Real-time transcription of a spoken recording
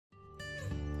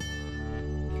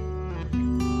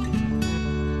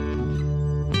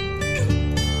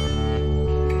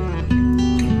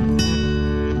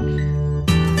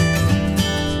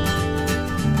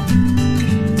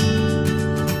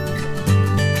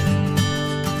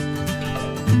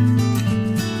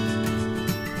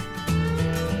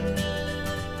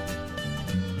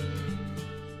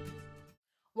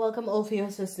Welcome,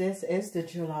 Ophiuchus. This is the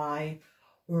July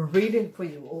reading for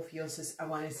you, Ophiuchus. I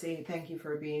want to say thank you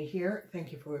for being here.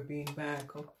 Thank you for being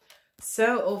back.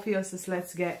 So, Ophiuchus,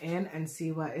 let's get in and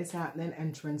see what is happening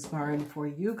and transpiring for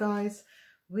you guys.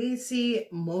 We see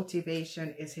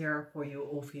motivation is here for you,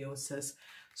 Ophiuchus.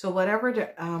 So, whatever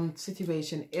the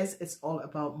situation is, it's all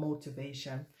about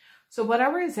motivation. So,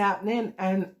 whatever is happening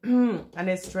and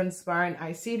it's transpiring,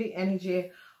 I see the energy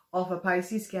of a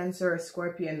Pisces, Cancer,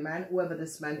 Scorpion man, whoever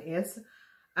this man is.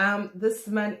 This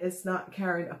man is not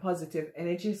carrying a positive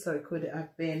energy, so it could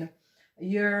have been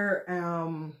your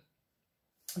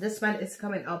this man is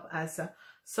coming up as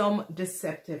some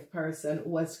deceptive person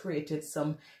who has created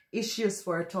some issues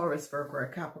for a Taurus, Virgo, or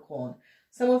Capricorn.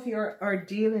 Some of you are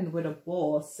dealing with a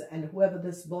boss, and whoever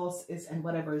this boss is and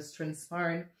whatever is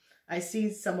transpiring, I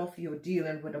see some of you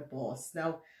dealing with a boss.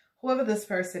 Now, whoever this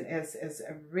person is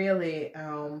really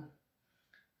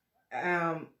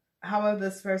however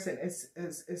this person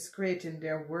is creating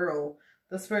their world,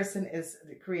 this person is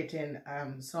creating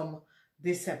some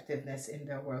deceptiveness in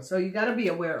their world. So you got to be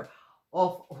aware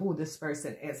of who this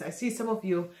person is. I see some of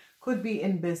you could be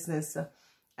in business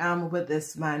with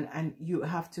this man, and you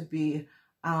have to be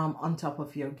on top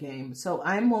of your game. So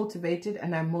I'm motivated,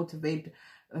 and I motivate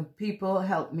people.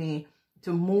 Help me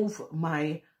to move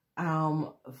my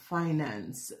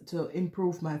finance, to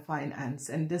improve my finance,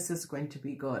 and this is going to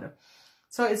be good.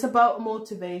 So it's about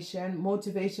motivation.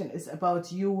 Motivation is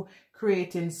about you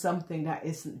creating something that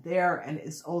isn't there, and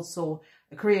it's also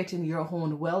creating your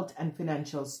own wealth and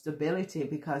financial stability,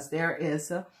 because there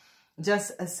is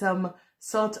just some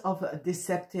sort of a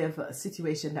deceptive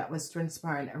situation that was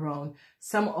transpiring around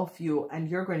some of you, and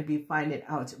you're going to be finding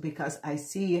out, because I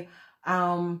see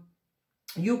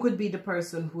you could be the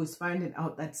person who is finding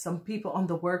out that some people on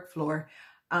the work floor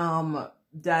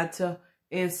that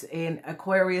is in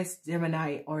Aquarius,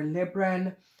 Gemini, or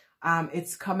Libran.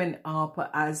 It's coming up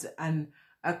as an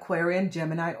Aquarian,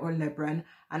 Gemini, or Libran,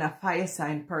 and a fire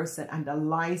sign person, and the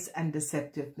lies and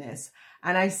deceptiveness.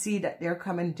 And I see that they're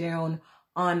coming down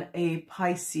on a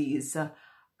Pisces.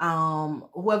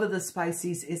 Whoever this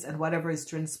Pisces is and whatever is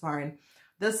transpiring,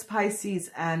 this Pisces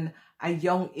and a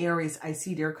young Aries, I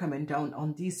see they're coming down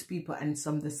on these people and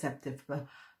some deceptive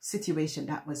situation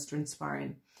that was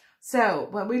transpiring. So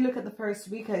when we look at the first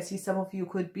week, I see some of you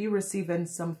could be receiving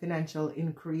some financial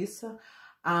increase.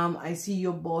 I see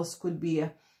your boss could be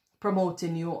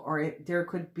promoting you, or there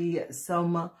could be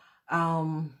some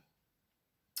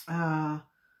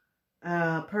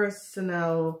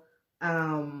personal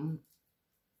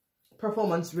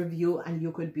performance review, and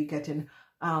you could be getting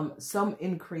some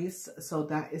increase. So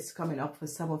that is coming up for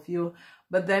some of you.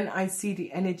 But then I see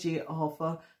the energy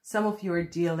of some of you are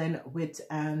dealing with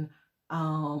an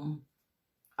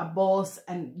a boss,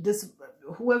 and this,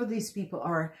 whoever these people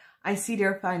are, I see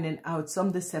they're finding out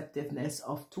some deceptiveness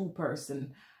of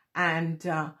two-person, and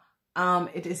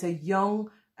it is a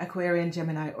young Aquarian,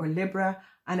 Gemini, or Libra,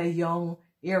 and a young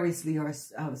Aries, Leo, or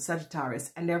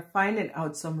Sagittarius, and they're finding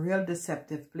out some real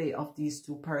deceptive play of these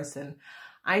two-person.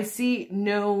 I see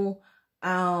no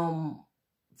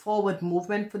forward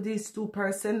movement for these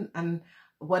two-person, and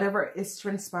whatever is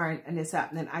transpiring and is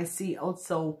happening, I see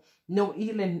also no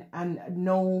healing, and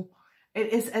no,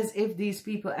 it is as if these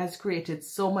people has created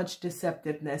so much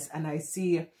deceptiveness, and I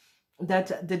see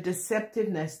that the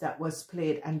deceptiveness that was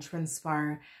played and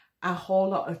transpired, a whole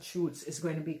lot of truths is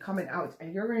going to be coming out,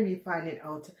 and you're going to be finding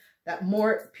out that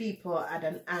more people are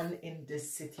an and in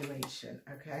this situation.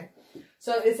 Okay,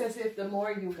 so it's as if the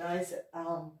more you guys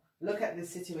look at the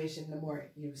situation, the more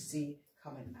you see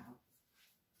coming out.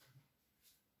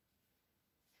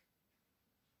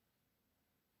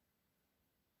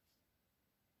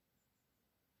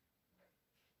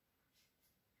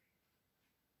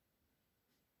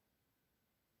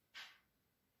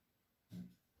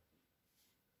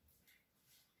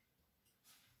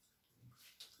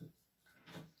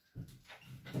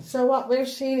 So what we're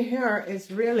seeing here is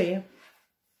really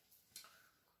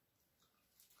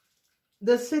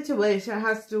the situation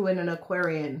has to do with an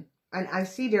Aquarian, and I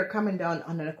see they're coming down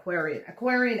on an Aquarian.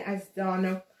 Aquarian has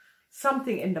done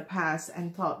something in the past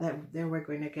and thought that they were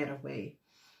going to get away.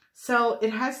 So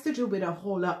it has to do with a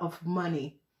whole lot of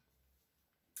money.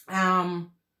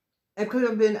 It could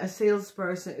have been a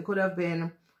salesperson, it could have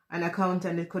been an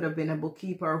accountant, it could have been a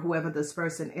bookkeeper, whoever this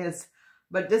person is.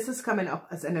 But this is coming up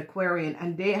as an Aquarian,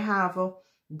 and they have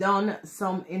done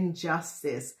some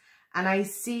injustice. And I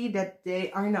see that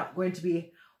they are not going to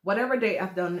be, whatever they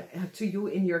have done to you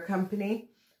in your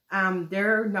company,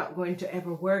 they're not going to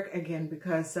ever work again,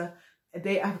 because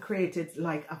they have created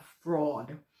like a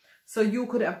fraud. So you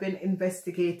could have been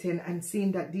investigating and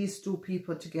seen that these two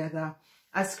people together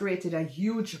has created a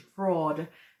huge fraud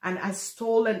and has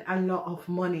stolen a lot of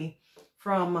money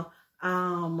from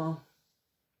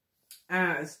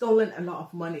stolen a lot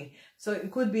of money. So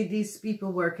it could be these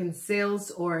people work in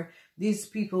sales, or these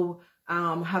people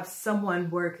have someone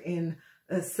work in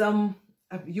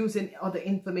using other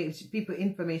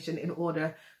information in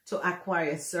order to acquire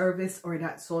a service or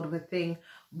that sort of a thing.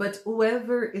 But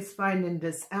whoever is finding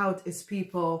this out is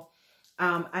people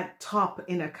at top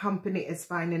in a company is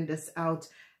finding this out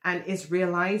and is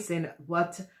realizing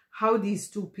how these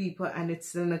two people, and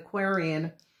it's an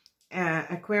Aquarian,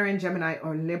 Gemini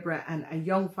or Libra, and a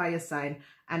young fire sign,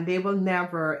 and they will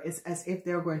never, it's as if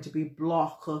they're going to be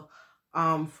blocked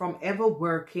from ever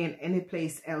working any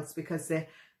place else, because they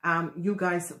you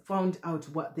guys found out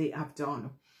what they have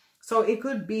done. So it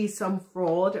could be some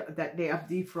fraud, that they have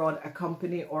defrauded a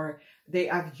company, or they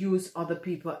have used other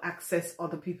people, access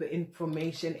other people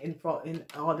information in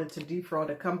order to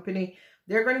defraud a company.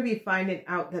 They're going to be finding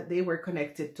out that they were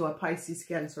connected to a Pisces,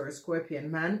 Cancer, or Scorpion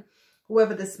man,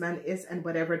 whoever this man is, and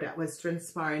whatever that was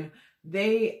transpiring.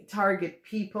 They target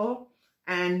people,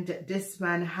 and this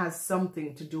man has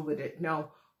something to do with it.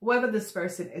 Now, whoever this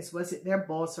person is, was it their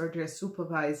boss or their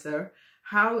supervisor?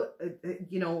 How,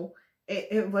 you know,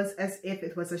 it was as if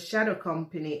it was a shadow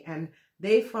company, and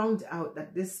they found out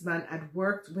that this man had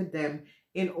worked with them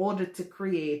in order to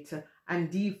create and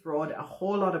defraud a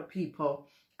whole lot of people.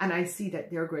 And I see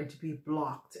that they're going to be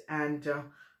blocked, and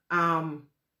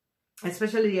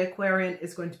especially the Aquarian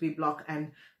is going to be blocked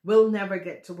and will never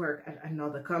get to work at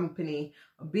another company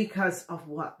because of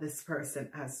what this person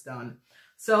has done.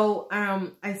 So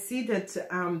I see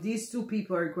that these two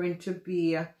people are going to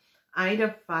be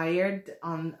either fired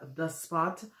on the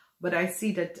spot, but I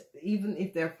see that even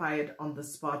if they're fired on the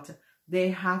spot, they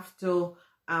have to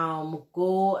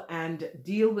go and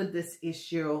deal with this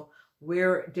issue,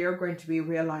 where they're going to be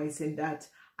realizing that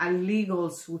a legal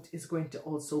suit is going to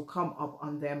also come up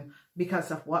on them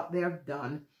because of what they have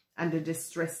done and the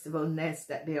distressfulness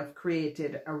that they have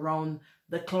created around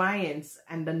the clients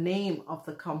and the name of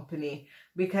the company.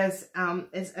 Because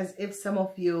it's as if some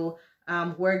of you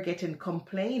were getting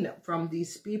complaint from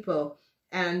these people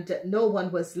and no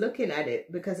one was looking at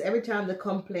it, because every time the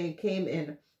complaint came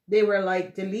in, they were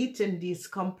like deleting these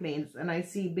complaints. And I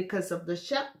see because of the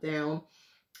shutdown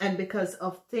and because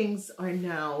of things are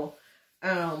now,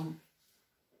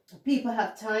 people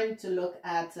have time to look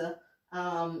at,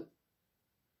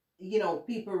 you know,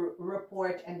 people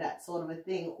report and that sort of a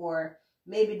thing, or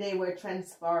maybe they were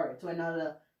transferred to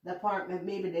another department,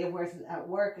 maybe they wasn't at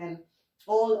work, and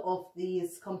all of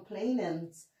these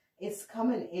complainants is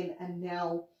coming in, and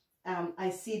now I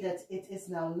see that it is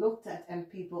now looked at, and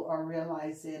people are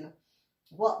realizing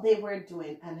what they were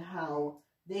doing and how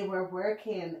they were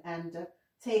working and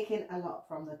taking a lot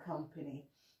from the company.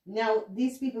 Now,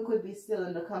 these people could be still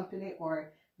in the company,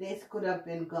 or they could have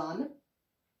been gone.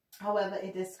 However,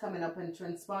 it is coming up and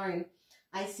transpiring.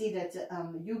 I see that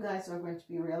you guys are going to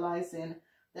be realizing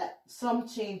that some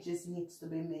changes needs to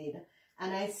be made.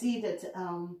 And I see that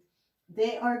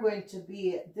they are going to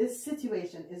be, this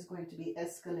situation is going to be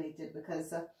escalated,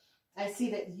 because I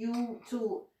see that you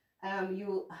two,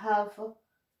 you have,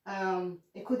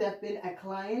 it could have been a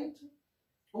client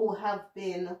who have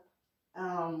been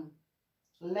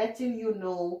letting you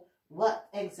know what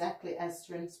exactly has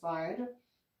transpired.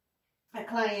 A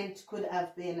client could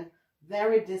have been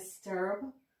very disturbed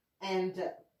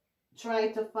and try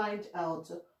to find out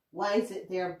why is it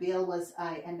their bill was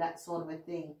high and that sort of a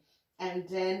thing. And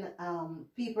then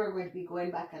people are going to be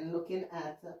going back and looking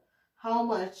at how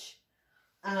much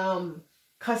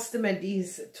customer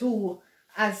these two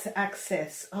has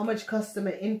access, how much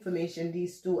customer information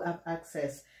these two have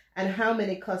access, and how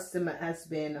many customer has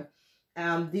been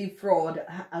defraud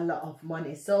a lot of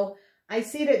money. So I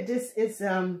see that this is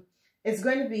it's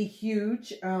going to be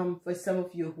huge for some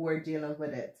of you who are dealing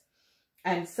with it.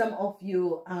 And some of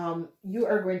you, you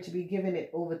are going to be giving it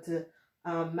over to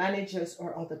managers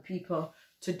or other people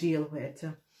to deal with.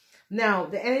 Now,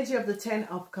 the energy of the 10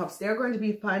 of Cups, they're going to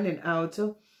be finding out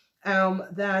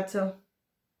that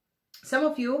some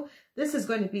of you, this is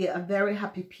going to be a very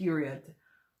happy period,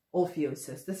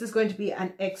 Ophiuchus. This is going to be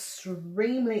an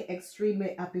extremely,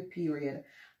 extremely happy period.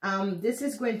 This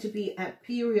is going to be a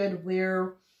period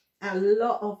where a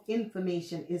lot of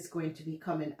information is going to be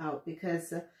coming out,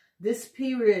 because this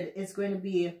period is going to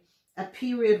be a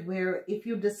period where if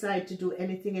you decide to do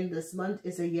anything in this month,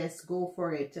 is a yes, go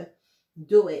for it.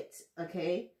 Do it,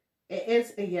 okay? It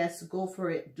is a yes, go for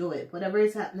it, do it. Whatever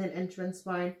is happening and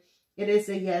transpiring, it is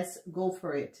a yes, go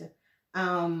for it.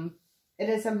 It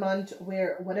is a month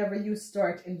where whatever you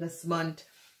start in this month,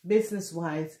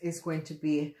 business-wise, is going to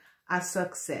be a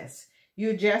success.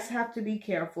 You just have to be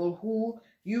careful who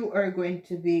you are going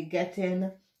to be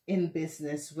getting in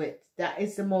business with. That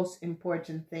is the most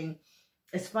important thing,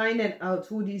 is finding out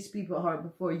who these people are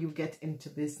before you get into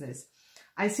business.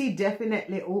 I see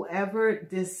definitely whoever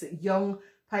this young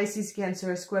Pisces,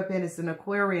 Cancer, Scorpion is, an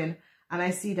Aquarian, and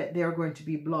I see that they're going to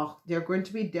be blocked. They're going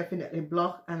to be definitely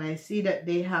blocked, and I see that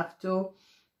they have to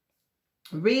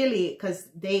really, because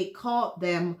they caught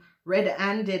them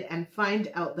red-handed and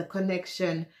find out the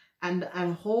connection and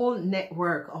a whole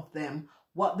network of them,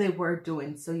 what they were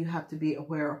doing. So you have to be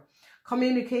aware.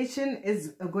 Communication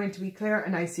is going to be clear,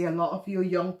 and I see a lot of you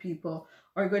young people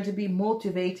are going to be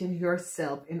motivating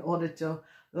yourself in order to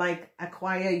like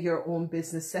acquire your own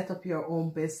business, set up your own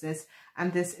business,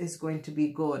 and this is going to be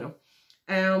good.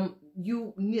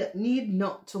 You need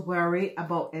not to worry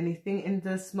about anything in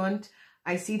this month.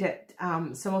 I see that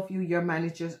some of you, your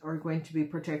managers are going to be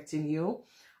protecting you.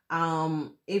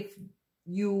 If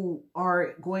you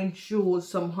are going through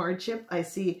some hardship, I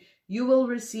see you will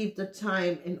receive the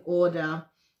time in order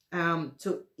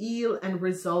to heal and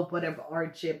resolve whatever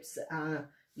hardships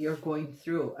you're going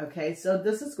through. Okay, so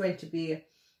this is going to be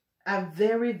a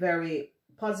very, very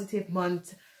positive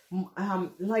month.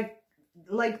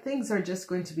 Like things are just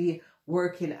going to be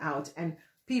working out, and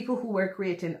people who were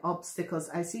creating obstacles,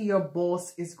 I see your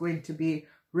boss is going to be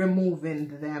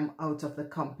removing them out of the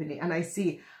company, and I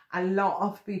see a lot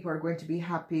of people are going to be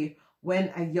happy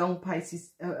when a young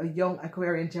Pisces, a young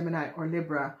Aquarian, Gemini, or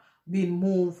Libra be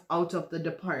moved out of the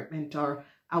department or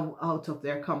out of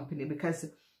their company, because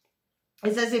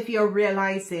it's as if you're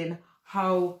realizing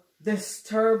how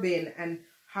disturbing and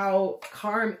how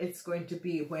calm it's going to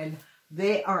be when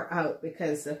they are out,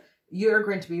 because you're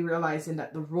going to be realizing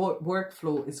that the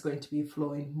workflow is going to be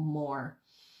flowing more.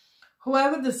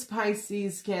 Whoever this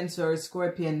Pisces, Cancer,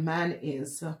 Scorpion man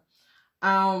is,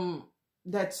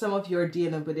 that some of you are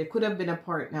dealing with, it could have been a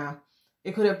partner,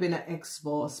 it could have been an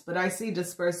ex-boss, but I see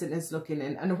this person is looking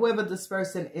in, and whoever this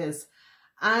person is,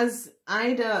 as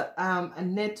either a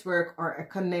network or a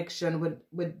connection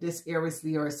with this Aries,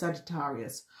 Leo, or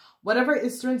Sagittarius. Whatever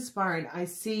is transpiring, I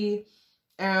see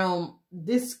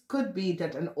this could be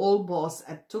that an old boss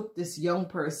had took this young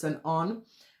person on,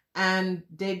 and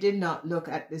they did not look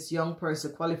at this young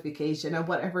person qualification, and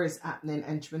whatever is happening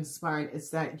and transpiring is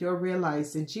that you're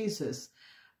realizing, Jesus,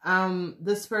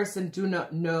 this person do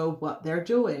not know what they're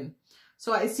doing.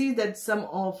 So I see that some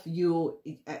of you,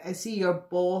 I see your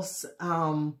boss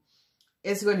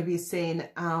is going to be saying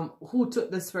who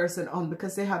took this person on,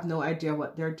 because they have no idea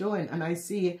what they're doing. And I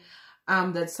see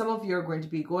that some of you are going to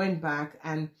be going back,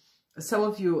 and some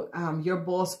of you, your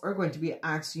boss are going to be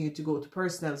asking you to go to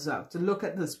personal stuff to look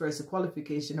at this person's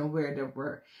qualification and where they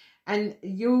were. And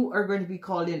you are going to be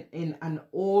calling in an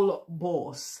old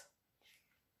boss.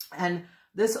 And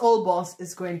this old boss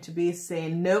is going to be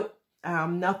saying, nope,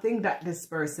 nothing that this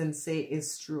person say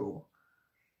is true.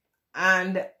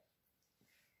 And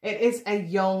it is a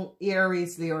young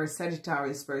Aries, Leo, or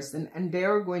Sagittarius person, and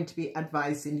they're going to be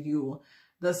advising you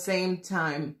the same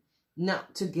time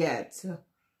not to get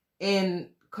in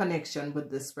connection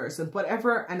with this person,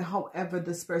 whatever and however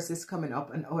this person is coming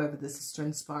up and however this is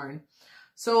transpiring.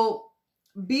 So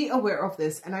be aware of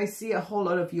this. And I see a whole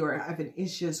lot of you are having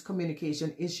issues,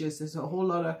 communication issues. There's a whole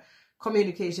lot of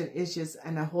communication issues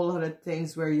and a whole lot of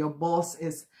things where your boss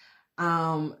is,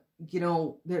 you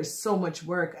know, there's so much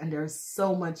work and there's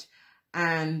so much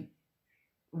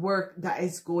work that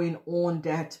is going on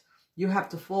that you have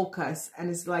to focus, and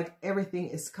it's like everything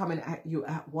is coming at you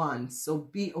at once. So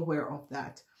be aware of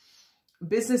that.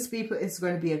 Business people, it's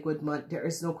going to be a good month. There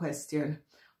is no question.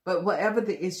 But whatever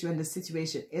the issue and the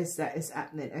situation is that is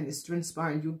happening and is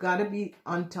transpiring, you got to be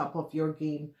on top of your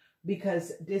game,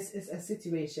 because this is a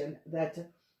situation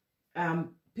that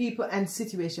people and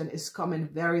situation is coming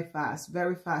very fast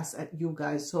at you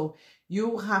guys. So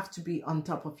you have to be on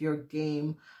top of your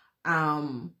game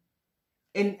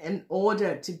in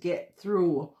order to get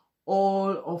through all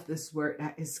of this work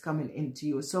that is coming into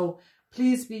you. So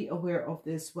please be aware of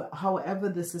this. However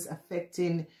this is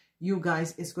affecting you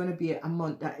guys, it's going to be a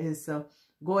month that is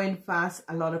going fast.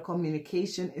 A lot of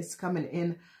communication is coming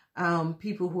in.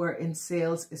 People who are in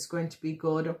sales, it's going to be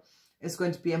good. It's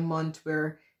going to be a month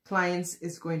where clients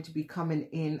is going to be coming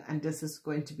in, and this is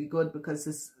going to be good because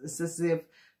it's as if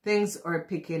things are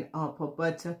picking up.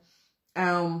 But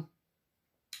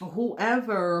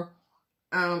whoever,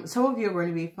 some of you are going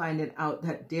to be finding out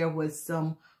that there was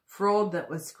some fraud that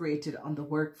was created on the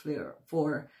work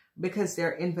floor because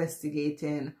they're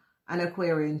investigating an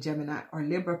Aquarian, Gemini, or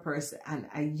Libra person and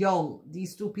a young,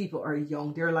 these two people are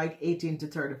young, they're like 18 to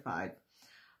 35.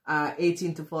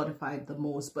 18 to 45 the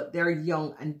most, but they're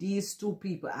young, and these two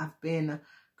people have been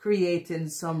creating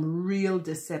some real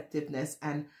deceptiveness,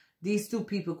 and these two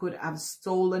people could have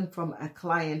stolen from a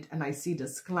client, and I see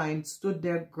this client stood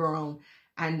their ground,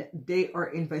 and they are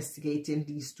investigating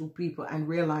these two people and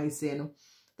realizing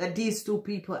that these two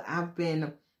people have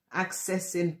been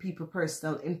accessing people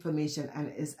personal information,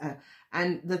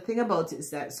 and the thing about it is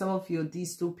that some of you,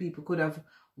 these two people could have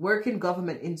worked in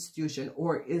government institution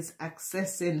or is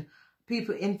accessing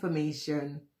people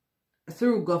information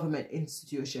through government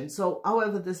institution. So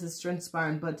however this is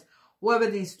transparent, but whoever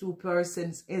these two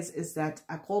persons is that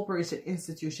a corporation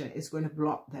institution is going to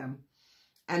block them,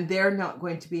 and they're not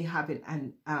going to be having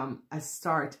a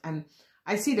start. And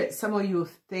I see that some of you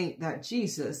think that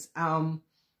Jesus,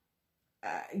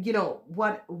 you know,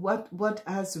 what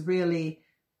has really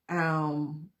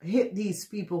hit these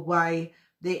people, why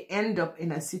they end up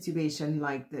in a situation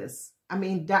like this. I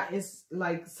mean, that is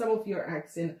like, some of you are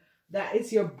asking, that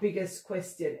is your biggest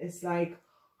question. It's like,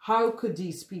 how could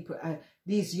these people,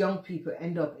 these young people,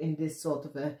 end up in this sort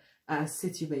of a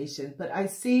situation? But I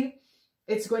see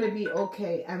it's going to be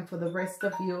okay. And for the rest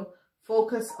of you,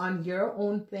 focus on your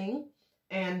own thing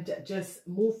and just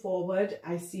move forward.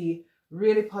 I see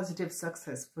really positive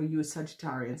success for you,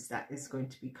 Sagittarians, that is going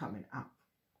to be coming up.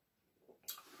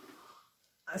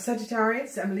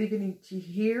 Sagittarians, I'm leaving it to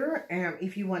here.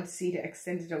 If you want to see the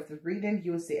extended of the reading,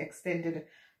 use the extended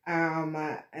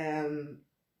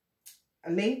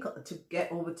link to get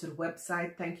over to the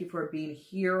website. Thank you for being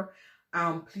here.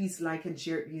 Please like and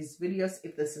share these videos.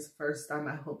 If this is first time,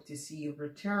 I hope to see you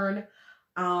return.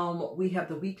 We have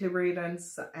the weekly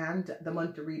readings and the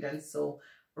monthly readings, so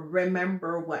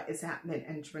remember what is happening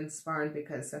and transpiring,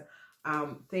 because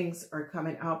things are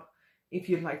coming up. If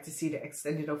you'd like to see the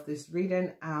extended of this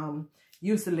reading,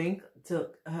 use the link to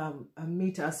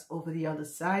meet us over the other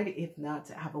side. If not,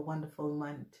 have a wonderful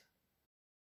month.